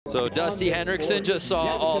So Dusty Henriksen just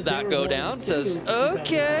saw all that go down, says,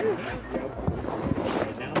 okay.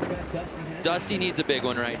 Dusty needs a big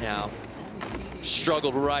one right now.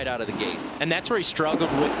 Struggled right out of the gate. And that's where he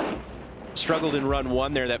struggled in run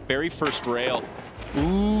one there, that very first rail.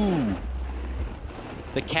 Ooh.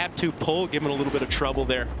 The cap 2 pull giving a little bit of trouble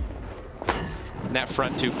there. And that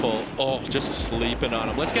front 2 pull, oh, just sleeping on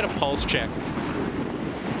him. Let's get a pulse check.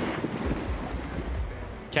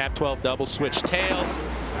 Cap 12 double switch tail.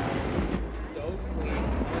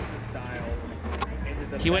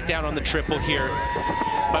 He went down on the triple here,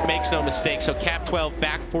 but makes no mistake. So cap 12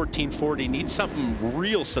 back 1440 needs something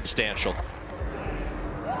real substantial.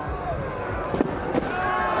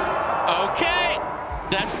 Okay,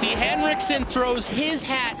 Dusty Henriksen throws his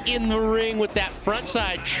hat in the ring with that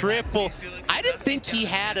frontside triple. I didn't think he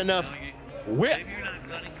had enough whip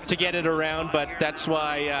to get it around, but that's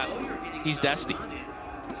why he's Dusty.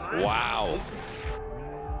 Wow.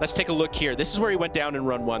 Let's take a look here. This is where he went down in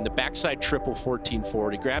run one. The backside triple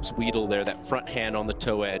 1440. Grabs Weedle there, that front hand on the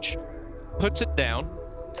toe edge. Puts it down.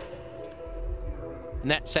 And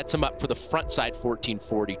that sets him up for the front side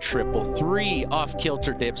 1440 triple. 3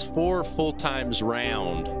 off-kilter dips, 4 full times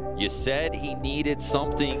round. You said he needed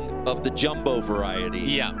something of the jumbo variety.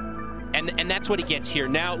 Yeah, and that's what he gets here.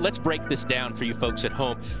 Now, let's break this down for you folks at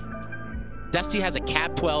home. Dusty has a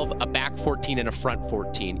cap 12, a back 14, and a front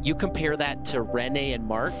 14. You compare that to Rene and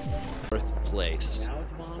Mark. 4th place.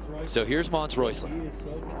 So here's Mons Roysland.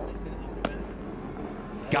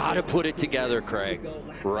 Gotta put it together, Craig.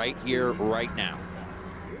 Right here, right now.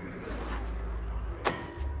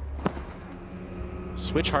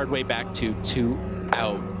 Switch hard way back to 2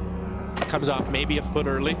 out. Comes off maybe a foot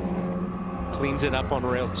early. Cleans it up on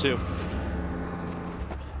rail 2.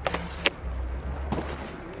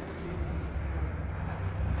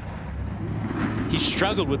 He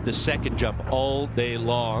struggled with the second jump all day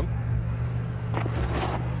long.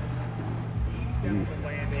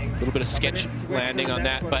 A little bit of sketch landing on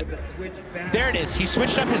that, but there it is. He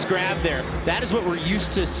switched up his grab there. That is what we're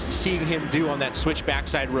used to seeing him do on that switch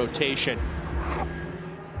backside rotation.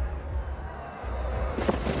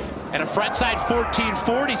 And a frontside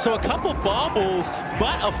 1440, so a couple bobbles,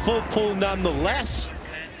 but a full pull nonetheless.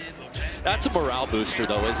 That's a morale booster,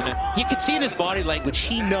 though, isn't it? You can see in his body language,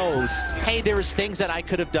 he knows, hey, there was things that I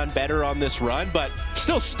could have done better on this run, but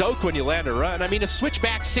still stoked when you land a run. I mean, a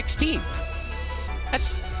switchback 16.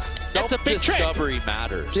 That's a big trick. Self-discovery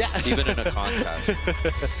matters, even in a contest.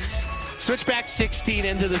 Switchback 16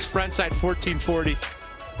 into this frontside 1440.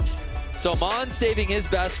 So Mons saving his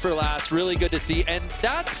best for last, really good to see, and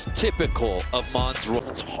that's typical of Mons.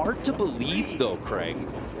 It's hard to believe, though, Craig,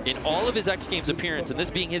 in all of his X Games appearance, and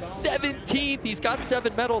this being his 17th, he's got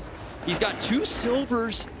 7 medals. He's got 2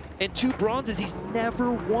 silvers and 2 bronzes. He's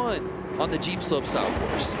never won on the Jeep Slopestyle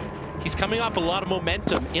course. He's coming off a lot of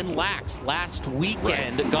momentum in Lax last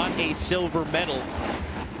weekend. Right. Got a silver medal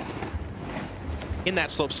in that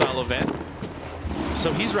slopestyle event.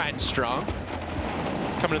 So he's riding strong.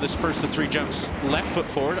 Coming to this first of 3 jumps, left foot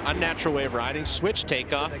forward, unnatural way of riding, switch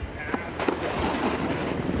takeoff.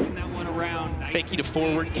 Fakie to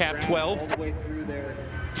forward, cap 12.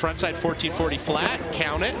 Frontside 1440 flat,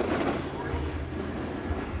 count it.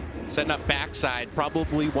 Setting up backside,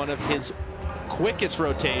 probably one of his quickest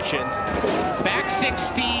rotations. Back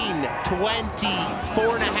 16, 20,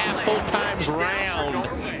 4.5 full times round.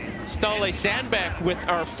 Ståle Sandbeck with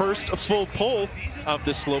our first full pull of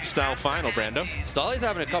the slopestyle final, Brando. Ståle's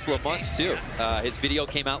having a couple of months, too. His video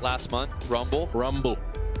came out last month, Rumble.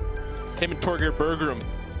 Him and Torgeir Bergerum.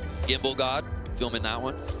 Gimbal God, filming that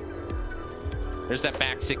one. There's that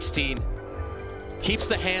back 16. Keeps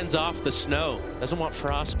the hands off the snow. Doesn't want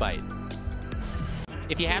frostbite.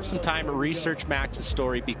 If you have some time, research Max's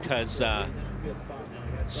story, because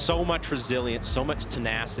so much resilience, so much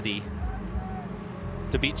tenacity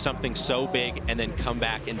to beat something so big and then come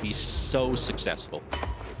back and be so successful.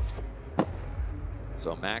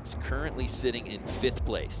 So Max currently sitting in 5th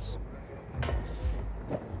place.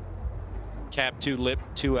 Cap 2 lip,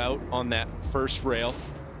 2 out on that first rail.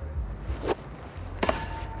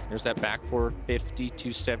 There's that back 450,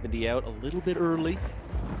 270 out, a little bit early.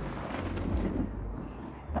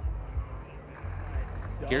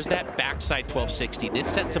 Here's that backside 1260. This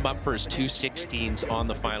sets him up for his 216s on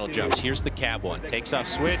the final jumps. Here's the cab one. Takes off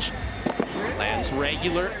switch, lands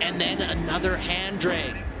regular, and then another hand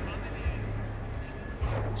drag.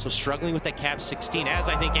 So struggling with that cab 16, as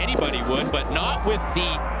I think anybody would, but not with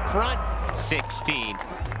the front 16.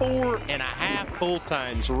 4.5 full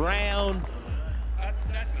times round.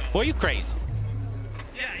 Boy, you crazy.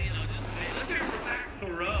 Yeah, you know, just let's hear it for back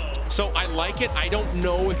to row. So I like it. I don't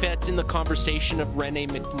know if that's in the conversation of Rene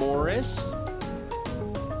McMorris.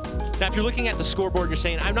 Now, if you're looking at the scoreboard, you're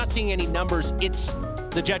saying, I'm not seeing any numbers. It's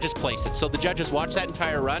the judges place it. So the judges watch that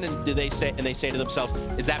entire run, and they say to themselves,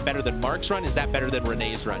 is that better than Mark's run? Is that better than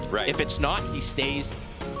Rene's run? Right. If it's not, he stays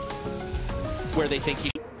where they think he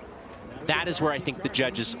should. That is where I think the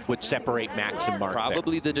judges would separate Max and Mark.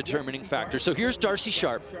 Probably the determining factor. So here's Darcy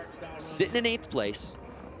Sharp, sitting in 8th place.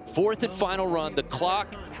 4th and final run. The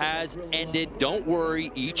clock has ended. Don't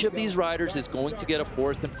worry. Each of these riders is going to get a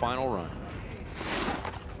 4th and final run.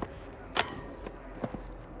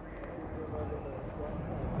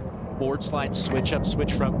 Board slide, switch up,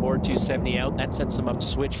 switch front board, 270 out. That sets them up,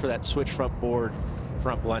 switch for that switch front board,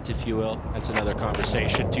 front blunt, if you will. That's another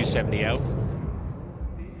conversation, 270 out.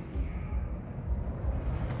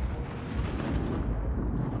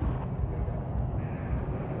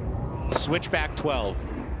 Switchback 12.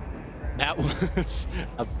 That was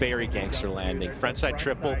a very gangster landing. Frontside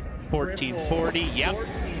triple, 1440, yep.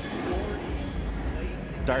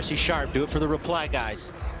 Darcy Sharp, do it for the reply,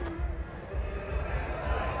 guys.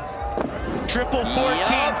 Triple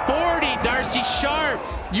 1440, yep. Darcy Sharp.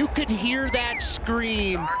 You could hear that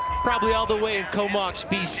scream probably all the way in Comox,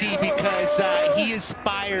 BC, because he is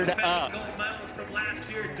fired up.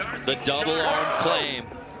 The double arm claim.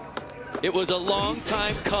 It was a long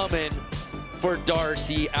time coming for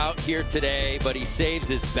Darcy out here today, but he saves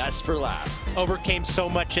his best for last. Overcame so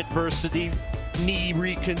much adversity, knee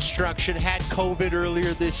reconstruction, had COVID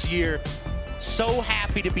earlier this year. So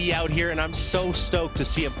happy to be out here, and I'm so stoked to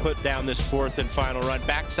see him put down this 4th and final run.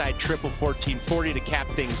 Backside triple 1440 to cap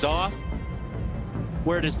things off.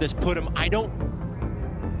 Where does this put him? It'll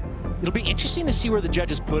be interesting to see where the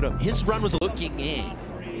judges put him. His run was looking in.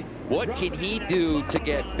 What can he do to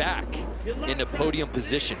get back in a podium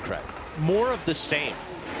position, Craig? More of the same.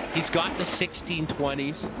 He's got the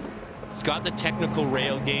 1620s. He's got the technical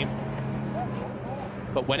rail game.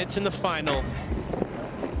 But when it's in the final,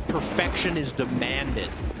 perfection is demanded.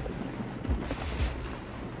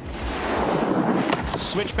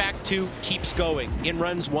 Switchback 2 keeps going. In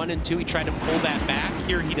runs 1 and 2, he tried to pull that back.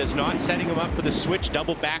 Here he does not, setting him up for the switch,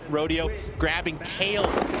 double back rodeo, grabbing tail,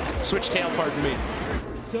 switch tail, pardon me.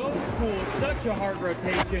 So cool, such a hard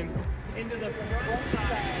rotation into the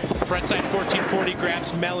frontside 1440,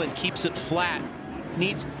 grabs Mellon, keeps it flat,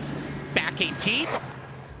 needs back 18.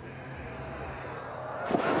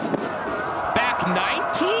 Back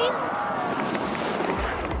 19?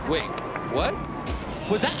 Wait, what?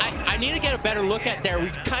 Was that, I need to get a better look at there. We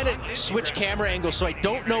kind of switched camera angles, so I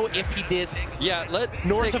don't know if he did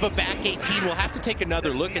north of a back 18. We'll have to take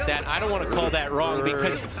another look at that. I don't want to call that wrong,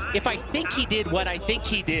 because if I think he did what I think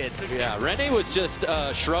he did. Yeah, Rene was just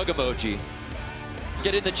a shrug emoji.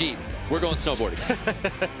 Get in the Jeep. We're going snowboarding.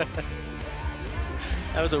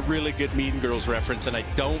 That was a really good Mean Girls reference, and I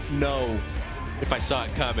don't know if I saw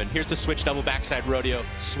it coming. Here's the switch double backside rodeo,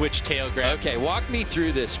 switch tail grab. Okay, walk me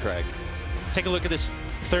through this, Craig. Let's take a look at this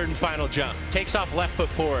 3rd and final jump. Takes off left foot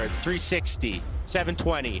forward, 360,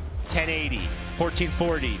 720, 1080,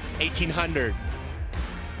 1440, 1800,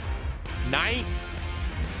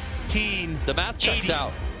 19. The math checks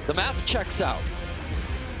out. The math checks out.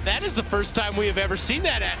 That is the first time we have ever seen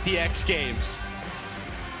that at the X Games.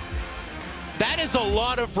 That is a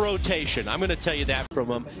lot of rotation. I'm going to tell you that from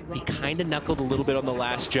him. He kind of knuckled a little bit on the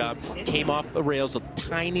last jump, came off the rails a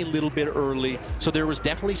tiny little bit early, so there was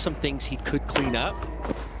definitely some things he could clean up.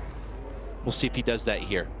 We'll see if he does that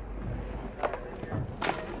here.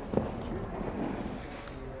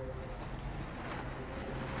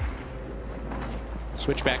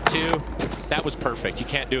 Switchback 2. That was perfect. You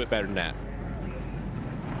can't do it better than that.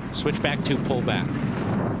 Switchback 2, pull back.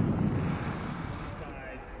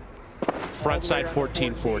 Frontside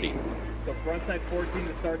 1440. So frontside 14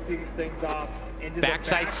 to start seeing things off.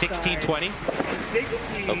 Backside 1620.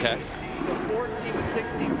 Okay. So 14 to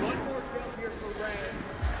 16. One more jump here for Red.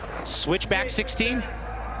 Switchback 16.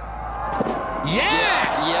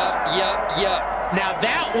 Yes! Yep. Now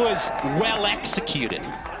that was well executed.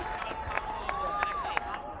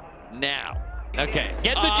 Now. Okay,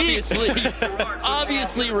 get the Jeep.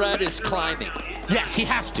 Obviously Red is climbing. Yes, he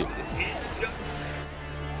has to.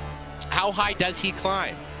 How high does he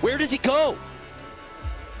climb? Where does he go?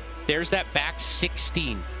 There's that back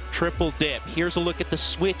 16, triple dip. Here's a look at the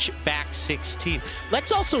switch back 16.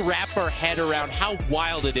 Let's also wrap our head around how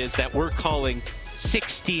wild it is that we're calling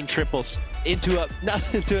 16 triples into a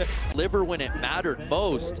liver when it mattered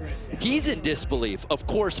most. He's in disbelief. Of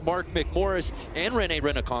course, Mark McMorris and Rene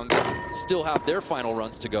Renacongas still have their final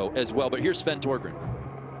runs to go as well, but here's Sven Torgren.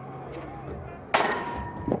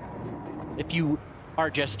 If you are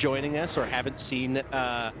just joining us or haven't seen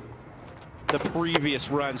the previous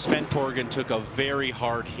run, Sven Torgen took a very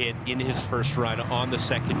hard hit in his first run on the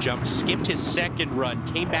second jump, skipped his second run,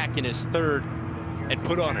 came back in his third, and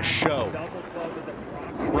put on a show.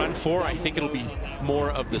 Run 4, I think it'll be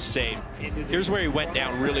more of the same. Here's where he went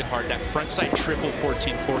down really hard. That frontside triple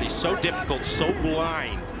 1440, so difficult, so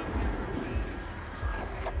blind.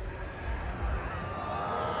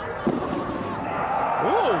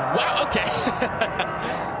 Oh, wow, okay.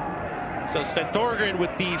 So Sven Thorgren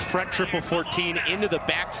with the front triple 14 into the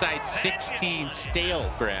backside 16 stale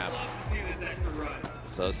grab.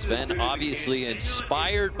 So Sven obviously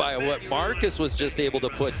inspired by what Marcus was just able to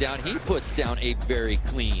put down. He puts down a very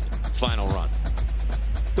clean final run.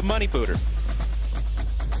 The money booter.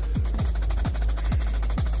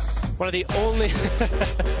 One of the only,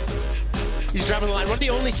 he's driving the line, one of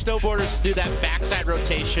the only snowboarders to do that backside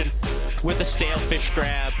rotation with a stale fish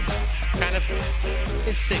grab. Kind of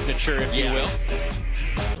his signature, if you will.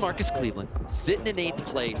 Marcus Cleveland sitting in 8th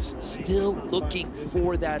place, still looking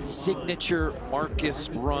for that signature Marcus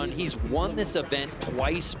run. He's won this event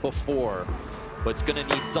twice before, but it's gonna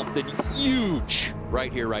need something huge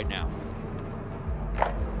right here, right now.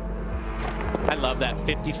 I love that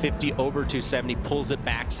 50-50 over 270, pulls it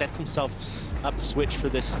back, sets himself up switch for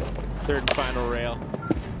this third and final rail.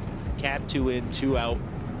 Cab 2 in, 2 out.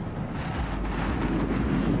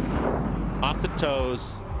 Off the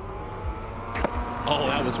toes. Oh,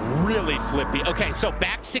 that was really flippy. Okay, so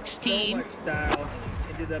back 16.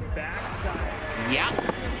 Into the backside. Yeah.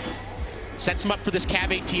 Sets him up for this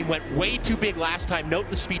cab 18. Went way too big last time. Note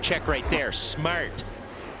the speed check right there. Smart.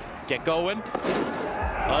 Get going.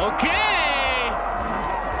 Okay.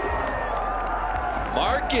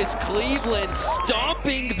 Marcus Cleveland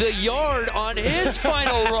stomping the yard on his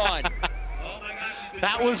final run.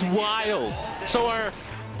 That was wild. So our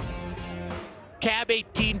cab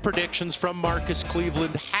 18 predictions from Marcus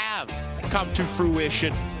Cleveland have come to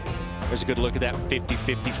fruition. There's a good look at that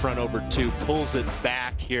 50-50 front over 2. Pulls it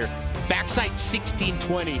back here. Backside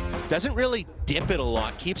 1620. Doesn't really dip it a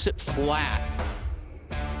lot. Keeps it flat.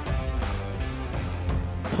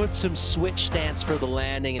 Puts some switch stance for the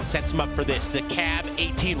landing and sets him up for this. The cab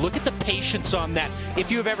 18. Look at the patience on that. If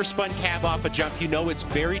you have ever spun cab off a jump, you know it's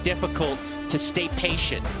very difficult to stay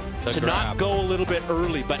patient. To not go a little bit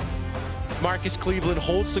early, but Marcus Cleveland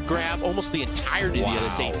holds the grab almost the entirety of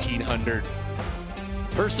this 1800.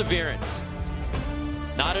 Perseverance.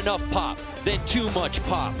 Not enough pop, then too much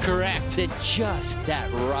pop. Correct. Then just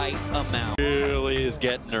that right amount. Really is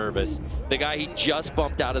getting nervous. The guy he just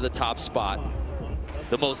bumped out of the top spot.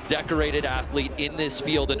 The most decorated athlete in this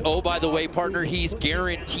field. And oh, by the way, partner, he's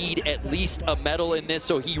guaranteed at least a medal in this,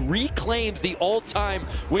 so he reclaims the all-time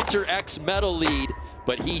Winter X medal lead.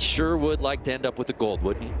 But he sure would like to end up with the gold,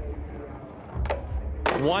 wouldn't he?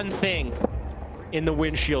 One thing in the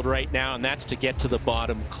windshield right now, and that's to get to the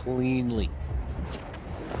bottom cleanly.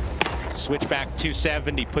 Switchback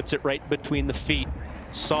 270, puts it right between the feet.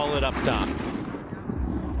 Solid up top.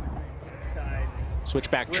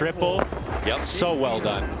 Switchback triple. Yep, so well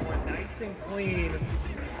done. Nice and clean.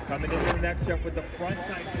 Coming into the next jump with the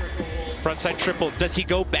frontside triple. Frontside triple. Does he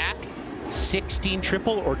go back 16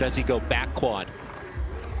 triple or does he go back quad?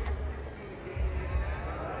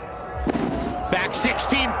 Back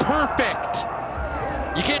 16, perfect.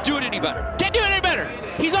 You can't do it any better. Can't do it any better.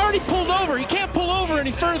 He's already pulled over. He can't pull over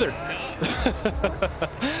any further.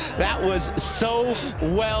 That was so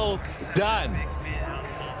well done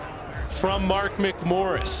from Mark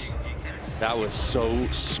McMorris. That was so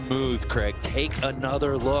smooth, Craig. Take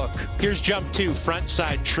another look. Here's jump 2,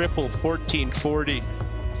 frontside triple 1440.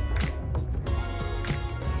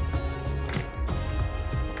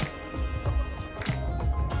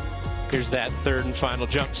 Here's that third and final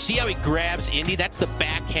jump. See how he grabs Indy? That's the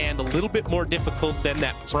backhand, a little bit more difficult than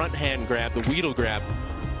that front hand grab, the Weedle grab,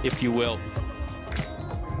 if you will.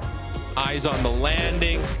 Eyes on the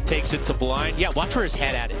landing, takes it to blind. Yeah, watch where his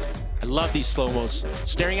head at it. I love these slow-mos.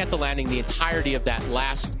 Staring at the landing the entirety of that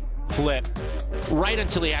last flip, right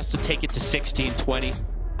until he has to take it to 1620.